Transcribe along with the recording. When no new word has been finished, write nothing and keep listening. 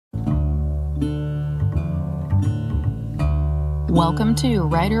Welcome to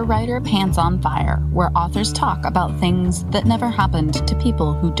Writer Pants on Fire, where authors talk about things that never happened to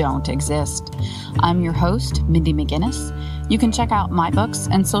people who don't exist. I'm your host, Mindy McGinnis. You can check out my books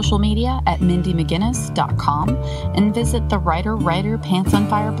and social media at mindymcginnis.com and visit the Writer Pants on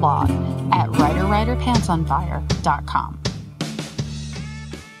Fire blog at writerpantsonfire.com.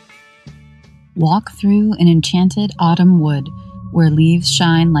 Walk through an enchanted autumn wood where leaves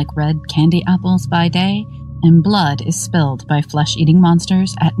shine like red candy apples by day and blood is spilled by flesh-eating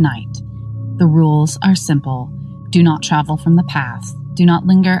monsters at night. The rules are simple. Do not travel from the path. Do not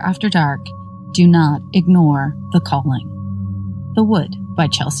linger after dark. Do not ignore the calling. The Wood by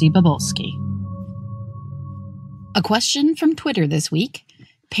Chelsea Babolsky. A question from Twitter this week.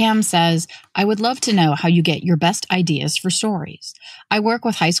 Pam says, I would love to know how you get your best ideas for stories. I work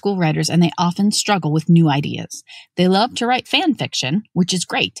with high school writers and they often struggle with new ideas. They love to write fan fiction, which is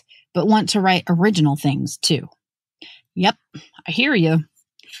great, but want to write original things too. Yep, I hear you.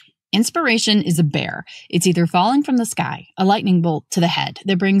 Inspiration is a bear. It's either falling from the sky, a lightning bolt to the head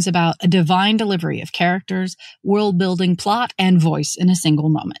that brings about a divine delivery of characters, world-building plot, and voice in a single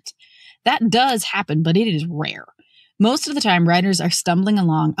moment. That does happen, but it is rare. Most of the time, writers are stumbling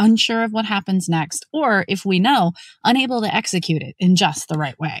along, unsure of what happens next, or, if we know, unable to execute it in just the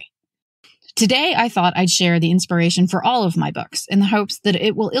right way. Today, I thought I'd share the inspiration for all of my books in the hopes that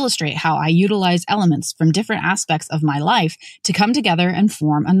it will illustrate how I utilize elements from different aspects of my life to come together and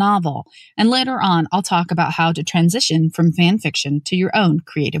form a novel. And later on, I'll talk about how to transition from fan fiction to your own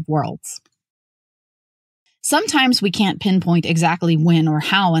creative worlds. Sometimes we can't pinpoint exactly when or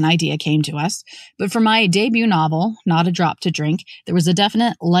how an idea came to us, but for my debut novel, Not a Drop to Drink, there was a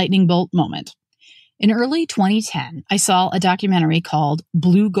definite lightning bolt moment. In early 2010, I saw a documentary called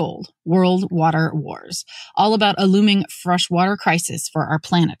Blue Gold: World Water Wars, all about a looming freshwater crisis for our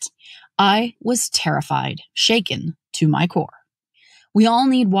planet. I was terrified, shaken to my core. We all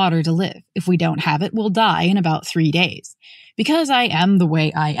need water to live. If we don't have it, we'll die in about 3 days. Because I am the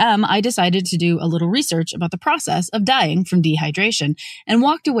way I am, I decided to do a little research about the process of dying from dehydration and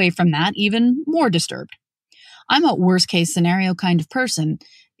walked away from that even more disturbed. I'm a worst-case scenario kind of person.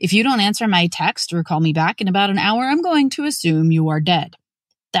 If you don't answer my text or call me back in about an hour, I'm going to assume you are dead.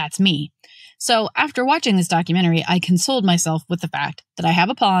 That's me. So after watching this documentary, I consoled myself with the fact that I have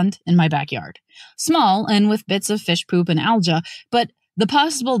a pond in my backyard. Small and with bits of fish poop and algae, but the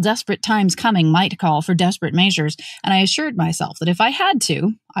possible desperate times coming might call for desperate measures, and I assured myself that if I had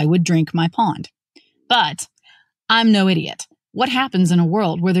to, I would drink my pond. But I'm no idiot. What happens in a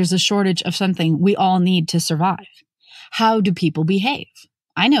world where there's a shortage of something we all need to survive? How do people behave?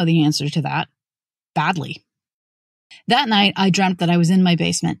 I know the answer to that. Badly. That night, I dreamt that I was in my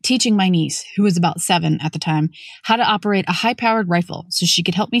basement teaching my niece, who was about 7 at the time, how to operate a high-powered rifle so she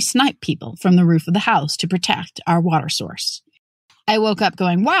could help me snipe people from the roof of the house to protect our water source. I woke up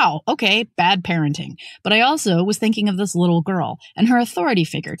going, wow, okay, bad parenting. But I also was thinking of this little girl and her authority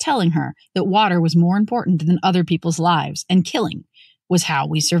figure telling her that water was more important than other people's lives and killing was how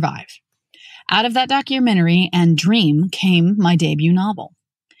we survive. Out of that documentary and dream came my debut novel.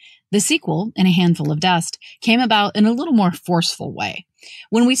 The sequel, In a Handful of Dust, came about in a little more forceful way.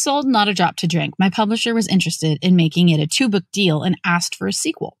 When we sold Not a Drop to Drink, my publisher was interested in making it a 2-book deal and asked for a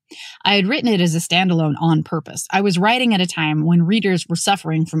sequel. I had written it as a standalone on purpose. I was writing at a time when readers were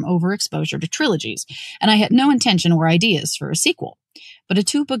suffering from overexposure to trilogies, and I had no intention or ideas for a sequel. But a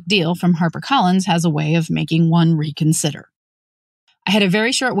 2-book deal from HarperCollins has a way of making one reconsider. I had a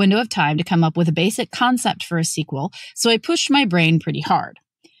very short window of time to come up with a basic concept for a sequel, so I pushed my brain pretty hard.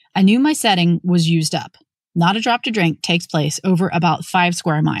 I knew my setting was used up. Not a Drop to Drink takes place over about 5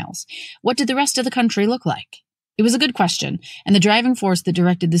 square miles. What did the rest of the country look like? It was a good question, and the driving force that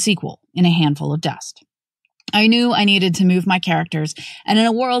directed the sequel, In a Handful of Dust. I knew I needed to move my characters, and in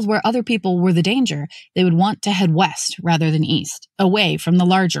a world where other people were the danger, they would want to head west rather than east, away from the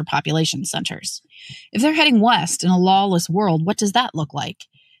larger population centers. If they're heading west in a lawless world, what does that look like?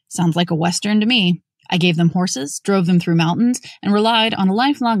 Sounds like a Western to me. I gave them horses, drove them through mountains, and relied on a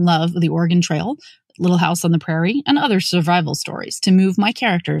lifelong love of the Oregon Trail, Little House on the Prairie, and other survival stories to move my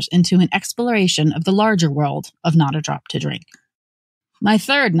characters into an exploration of the larger world of Not a Drop to Drink. My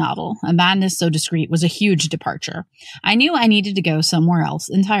third novel, A Madness So Discreet, was a huge departure. I knew I needed to go somewhere else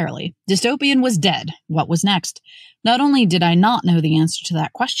entirely. Dystopian was dead. What was next? Not only did I not know the answer to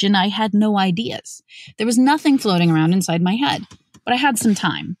that question, I had no ideas. There was nothing floating around inside my head, but I had some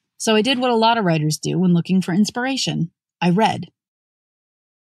time. So I did what a lot of writers do when looking for inspiration. I read.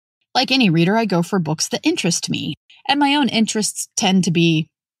 Like any reader, I go for books that interest me, and my own interests tend to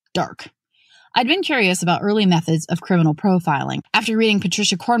be dark. I'd been curious about early methods of criminal profiling after reading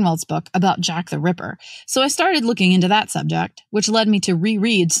Patricia Cornwell's book about Jack the Ripper, so I started looking into that subject, which led me to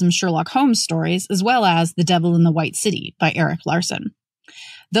reread some Sherlock Holmes stories as well as The Devil in the White City by Erik Larson.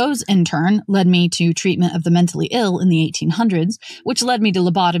 Those, in turn, led me to treatment of the mentally ill in the 1800s, which led me to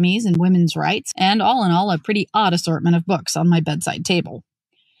lobotomies and women's rights, and all in all, a pretty odd assortment of books on my bedside table.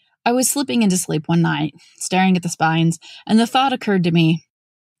 I was slipping into sleep one night, staring at the spines, and the thought occurred to me,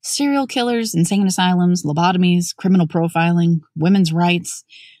 serial killers, insane asylums, lobotomies, criminal profiling, women's rights.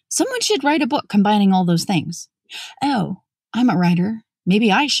 Someone should write a book combining all those things. Oh, I'm a writer.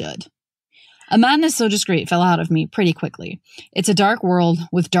 Maybe I should. A Madness So Discreet fell out of me pretty quickly. It's a dark world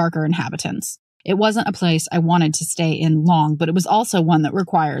with darker inhabitants. It wasn't a place I wanted to stay in long, but it was also one that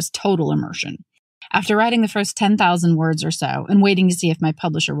requires total immersion. After writing the first 10,000 words or so and waiting to see if my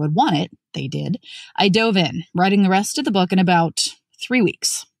publisher would want it, they did, I dove in, writing the rest of the book in about 3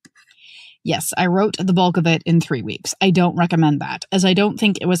 weeks. Yes, I wrote the bulk of it in 3 weeks. I don't recommend that, as I don't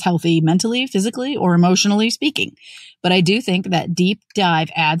think it was healthy mentally, physically, or emotionally speaking. But I do think that deep dive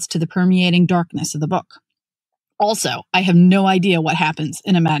adds to the permeating darkness of the book. Also, I have no idea what happens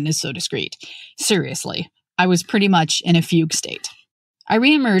in A Madness So Discreet. Seriously, I was pretty much in a fugue state. I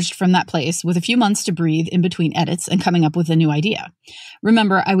reemerged from that place with a few months to breathe in between edits and coming up with a new idea.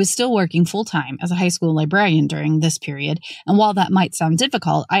 Remember, I was still working full-time as a high school librarian during this period, and while that might sound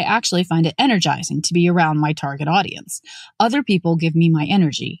difficult, I actually find it energizing to be around my target audience. Other people give me my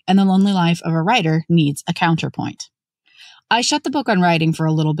energy, and the lonely life of a writer needs a counterpoint. I shut the book on writing for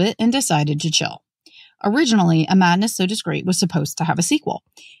a little bit and decided to chill. Originally, A Madness So Discreet was supposed to have a sequel.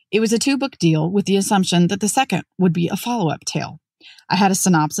 It was a 2-book deal with the assumption that the second would be a follow-up tale. I had a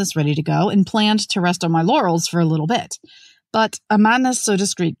synopsis ready to go and planned to rest on my laurels for a little bit. But A Madness So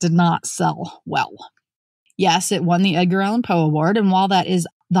Discreet did not sell well. Yes, it won the Edgar Allan Poe Award, and while that is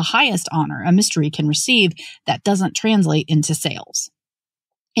the highest honor a mystery can receive, that doesn't translate into sales.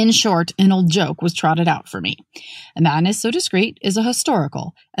 In short, an old joke was trotted out for me. A Madness So Discreet is a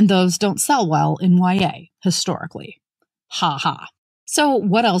historical, and those don't sell well in YA, historically. Ha ha. So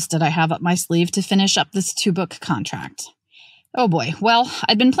what else did I have up my sleeve to finish up this 2-book contract? Oh boy, well,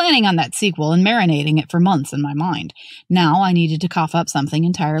 I'd been planning on that sequel and marinating it for months in my mind. Now I needed to cough up something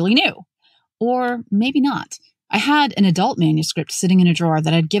entirely new. Or maybe not. I had an adult manuscript sitting in a drawer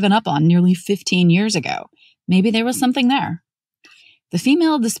that I'd given up on nearly 15 years ago. Maybe there was something there. The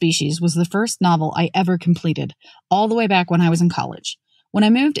Female of the Species was the first novel I ever completed, all the way back when I was in college. When I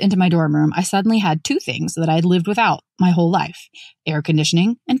moved into my dorm room, I suddenly had 2 things that I'd lived without my whole life: air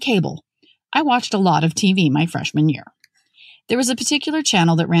conditioning and cable. I watched a lot of TV my freshman year. There was a particular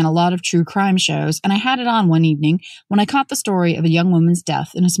channel that ran a lot of true crime shows, and I had it on one evening when I caught the story of a young woman's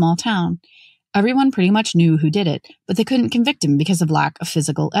death in a small town. Everyone pretty much knew who did it, but they couldn't convict him because of lack of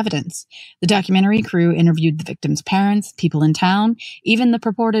physical evidence. The documentary crew interviewed the victim's parents, people in town, even the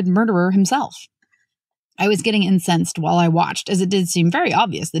purported murderer himself. I was getting incensed while I watched, as it did seem very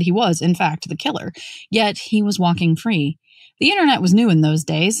obvious that he was, in fact, the killer, yet he was walking free. The internet was new in those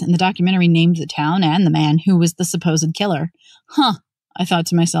days, and the documentary named the town and the man who was the supposed killer. Huh, I thought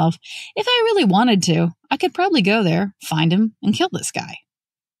to myself, if I really wanted to, I could probably go there, find him, and kill this guy.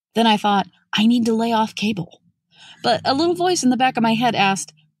 Then I thought, I need to lay off cable. But a little voice in the back of my head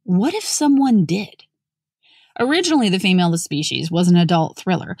asked, what if someone did? Originally, The Female of the Species was an adult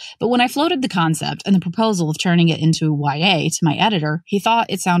thriller, but when I floated the concept and the proposal of turning it into YA to my editor, he thought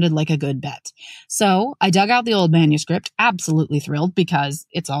it sounded like a good bet. So I dug out the old manuscript, absolutely thrilled, because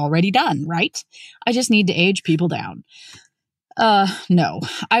it's already done, right? I just need to age people down. No.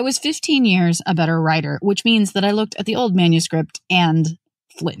 I was 15 years a better writer, which means that I looked at the old manuscript and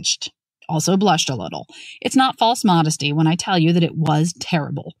flinched. Also blushed a little. It's not false modesty when I tell you that it was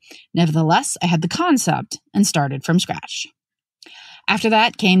terrible. Nevertheless, I had the concept and started from scratch. After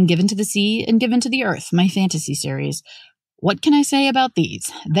that came Given to the Sea and Given to the Earth, my fantasy series. What can I say about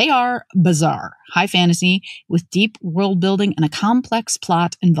these? They are bizarre, high fantasy, with deep world building and a complex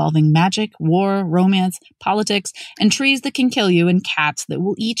plot involving magic, war, romance, politics, and trees that can kill you and cats that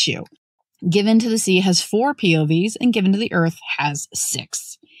will eat you. Given to the Sea has 4 POVs and Given to the Earth has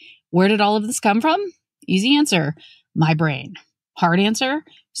 6. Where did all of this come from? Easy answer, my brain. Hard answer,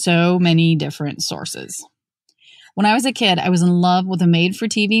 so many different sources. When I was a kid, I was in love with a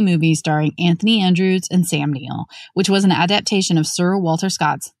made-for-TV movie starring Anthony Andrews and Sam Neill, which was an adaptation of Sir Walter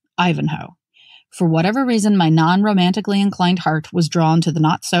Scott's Ivanhoe. For whatever reason, my non-romantically inclined heart was drawn to the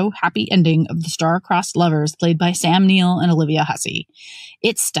not-so-happy ending of the star-crossed lovers played by Sam Neill and Olivia Hussey.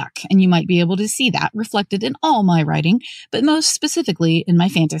 It stuck, and you might be able to see that reflected in all my writing, but most specifically in my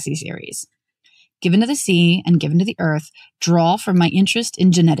fantasy series. Given to the Sea and Given to the Earth draw from my interest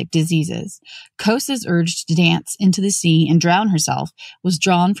in genetic diseases. Kosa's urge to dance into the sea and drown herself was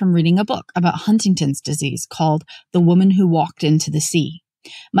drawn from reading a book about Huntington's disease called The Woman Who Walked into the Sea.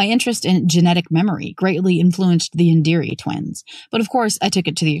 My interest in genetic memory greatly influenced the Indiri twins, but of course I took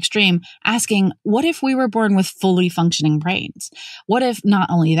it to the extreme, asking, what if we were born with fully functioning brains? What if not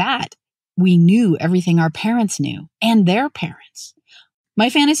only that, we knew everything our parents knew, and their parents? My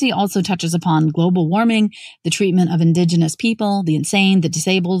fantasy also touches upon global warming, the treatment of indigenous people, the insane, the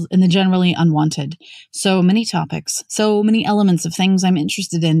disabled, and the generally unwanted. So many topics, so many elements of things I'm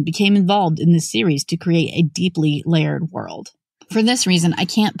interested in became involved in this series to create a deeply layered world. For this reason, I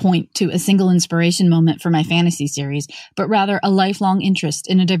can't point to a single inspiration moment for my fantasy series, but rather a lifelong interest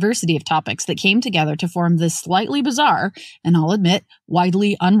in a diversity of topics that came together to form this slightly bizarre, and I'll admit,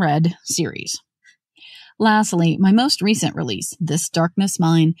 widely unread series. Lastly, my most recent release, This Darkness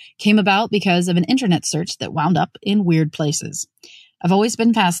Mine, came about because of an internet search that wound up in weird places. I've always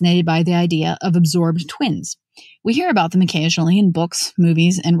been fascinated by the idea of absorbed twins. We hear about them occasionally in books,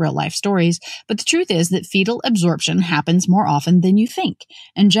 movies, and real-life stories, but the truth is that fetal absorption happens more often than you think,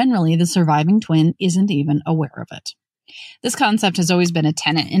 and generally the surviving twin isn't even aware of it. This concept has always been a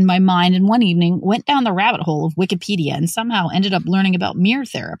tenet in my mind, and one evening went down the rabbit hole of Wikipedia and somehow ended up learning about mirror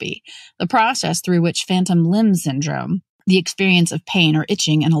therapy, the process through which phantom limb syndrome, the experience of pain or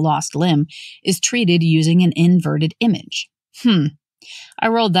itching in a lost limb, is treated using an inverted image. I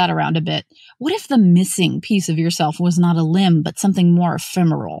rolled that around a bit. What if the missing piece of yourself was not a limb, but something more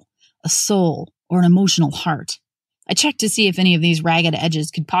ephemeral, a soul, or an emotional heart? I checked to see if any of these ragged edges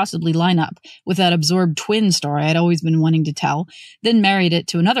could possibly line up with that absorbed twin story I'd always been wanting to tell, then married it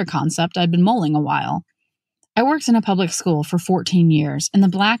to another concept I'd been mulling a while. I worked in a public school for 14 years, and the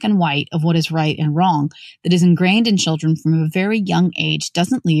black and white of what is right and wrong that is ingrained in children from a very young age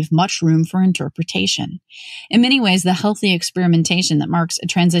doesn't leave much room for interpretation. In many ways, the healthy experimentation that marks a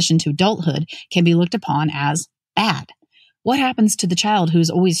transition to adulthood can be looked upon as bad. What happens to the child who has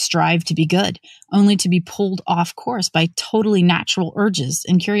always strived to be good, only to be pulled off course by totally natural urges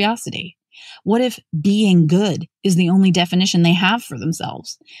and curiosity? What if being good is the only definition they have for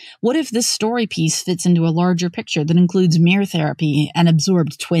themselves? What if this story piece fits into a larger picture that includes mirror therapy and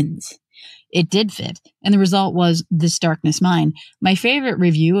absorbed twins? It did fit, and the result was This Darkness Mine, my favorite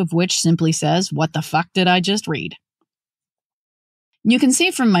review of which simply says, "What the fuck did I just read?" You can see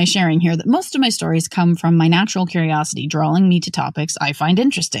from my sharing here that most of my stories come from my natural curiosity drawing me to topics I find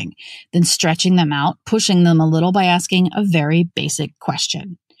interesting, then stretching them out, pushing them a little by asking a very basic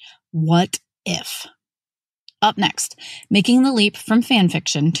question. What if? Up next, making the leap from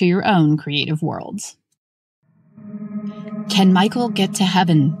fanfiction to your own creative worlds. Can Michael get to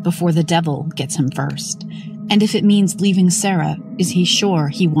heaven before the devil gets him first? And if it means leaving Sarah, is he sure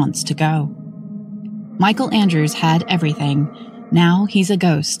he wants to go? Michael Andrews had everything. Now he's a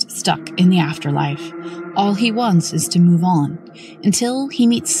ghost stuck in the afterlife. All he wants is to move on, until he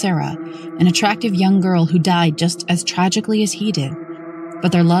meets Sarah, an attractive young girl who died just as tragically as he did.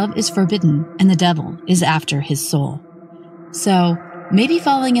 But their love is forbidden, and the devil is after his soul. So, maybe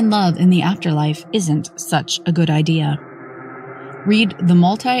falling in love in the afterlife isn't such a good idea. Read the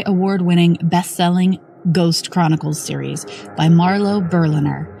multi-award-winning, best-selling Ghost Chronicles series by Marlo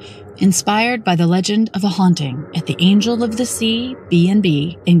Berliner, inspired by the legend of a haunting at the Angel of the Sea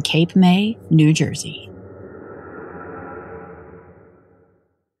B&B in Cape May, New Jersey.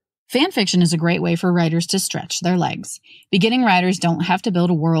 Fanfiction is a great way for writers to stretch their legs. Beginning writers don't have to build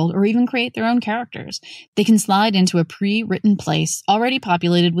a world or even create their own characters. They can slide into a pre-written place already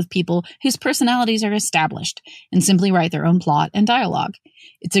populated with people whose personalities are established and simply write their own plot and dialogue.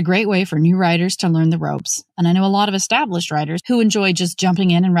 It's a great way for new writers to learn the ropes, and I know a lot of established writers who enjoy just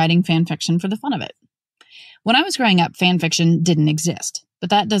jumping in and writing fanfiction for the fun of it. When I was growing up, fanfiction didn't exist, but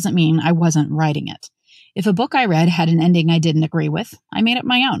that doesn't mean I wasn't writing it. If a book I read had an ending I didn't agree with, I made up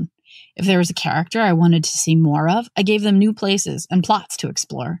my own. If there was a character I wanted to see more of, I gave them new places and plots to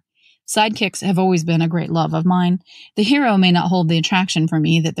explore. Sidekicks have always been a great love of mine. The hero may not hold the attraction for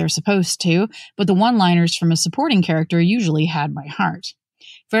me that they're supposed to, but the one-liners from a supporting character usually had my heart.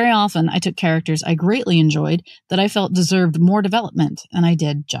 Very often, I took characters I greatly enjoyed that I felt deserved more development, and I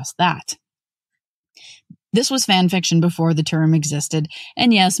did just that. This was fanfiction before the term existed,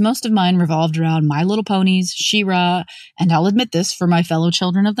 and yes, most of mine revolved around My Little Ponies, She-Ra, and I'll admit this for my fellow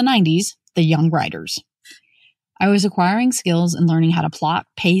children of the 90s, the young writers. I was acquiring skills and learning how to plot,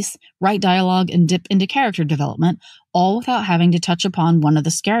 pace, write dialogue, and dip into character development, all without having to touch upon one of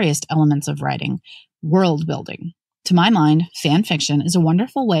the scariest elements of writing, world building. To my mind, fanfiction is a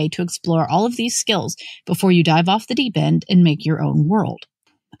wonderful way to explore all of these skills before you dive off the deep end and make your own world.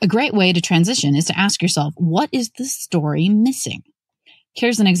 A great way to transition is to ask yourself, what is the story missing?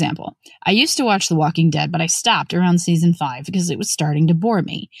 Here's an example. I used to watch The Walking Dead, but I stopped around season 5 because it was starting to bore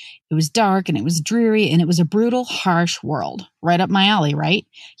me. It was dark and it was dreary and it was a brutal, harsh world. Right up my alley, right?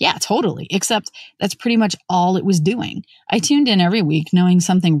 Yeah, totally. Except that's pretty much all it was doing. I tuned in every week knowing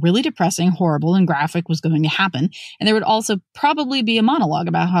something really depressing, horrible, and graphic was going to happen, and there would also probably be a monologue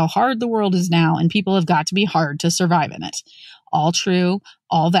about how hard the world is now and people have got to be hard to survive in it. All true,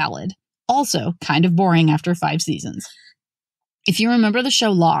 all valid. Also kind of boring after 5 seasons. If you remember the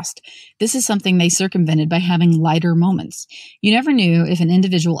show Lost, this is something they circumvented by having lighter moments. You never knew if an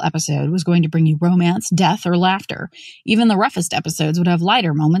individual episode was going to bring you romance, death, or laughter. Even the roughest episodes would have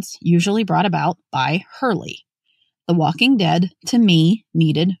lighter moments, usually brought about by Hurley. The Walking Dead, to me,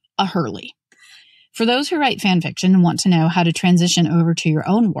 needed a Hurley. For those who write fanfiction and want to know how to transition over to your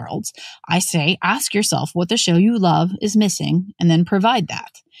own worlds, I say ask yourself what the show you love is missing, and then provide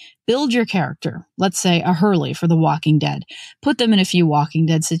that. Build your character, let's say a Hurley for The Walking Dead. Put them in a few Walking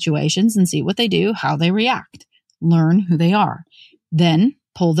Dead situations and see what they do, how they react. Learn who they are. Then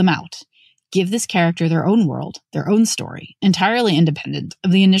pull them out. Give this character their own world, their own story, entirely independent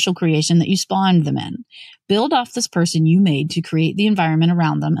of the initial creation that you spawned them in. Build off this person you made to create the environment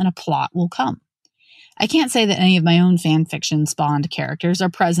around them, and a plot will come. I can't say that any of my own fan fiction spawned characters are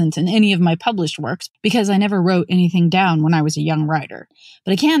present in any of my published works because I never wrote anything down when I was a young writer.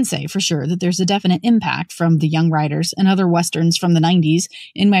 But I can say for sure that there's a definite impact from the young writers and other westerns from the 90s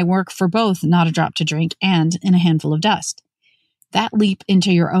in my work for both Not a Drop to Drink and In a Handful of Dust. That leap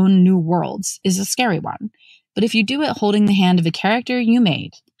into your own new worlds is a scary one. But if you do it holding the hand of a character you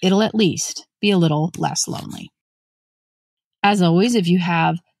made, it'll at least be a little less lonely. As always, if you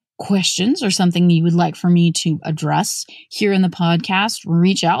have questions or something you would like for me to address here in the podcast,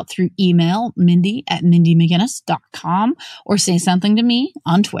 reach out through email, mindy@mindymcginnis.com, or say something to me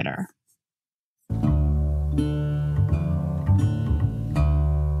on Twitter.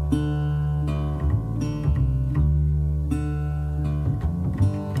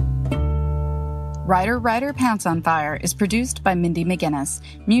 Writer Pants on Fire is produced by Mindy McGinnis,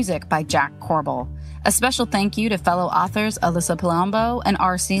 music by Jack Corbel. A special thank you to fellow authors Alyssa Palumbo and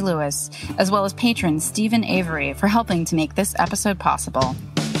R.C. Lewis, as well as patron Stephen Avery for helping to make this episode possible.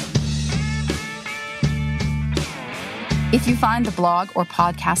 If you find the blog or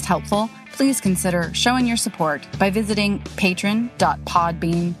podcast helpful, please consider showing your support by visiting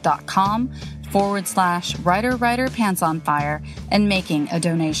patron.podbean.com/Writer Pants on Fire and making a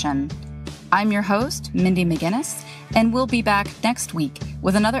donation. I'm your host, Mindy McGinnis, and we'll be back next week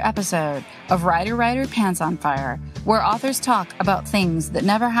with another episode of Writer Pants on Fire, where authors talk about things that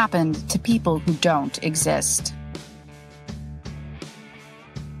never happened to people who don't exist.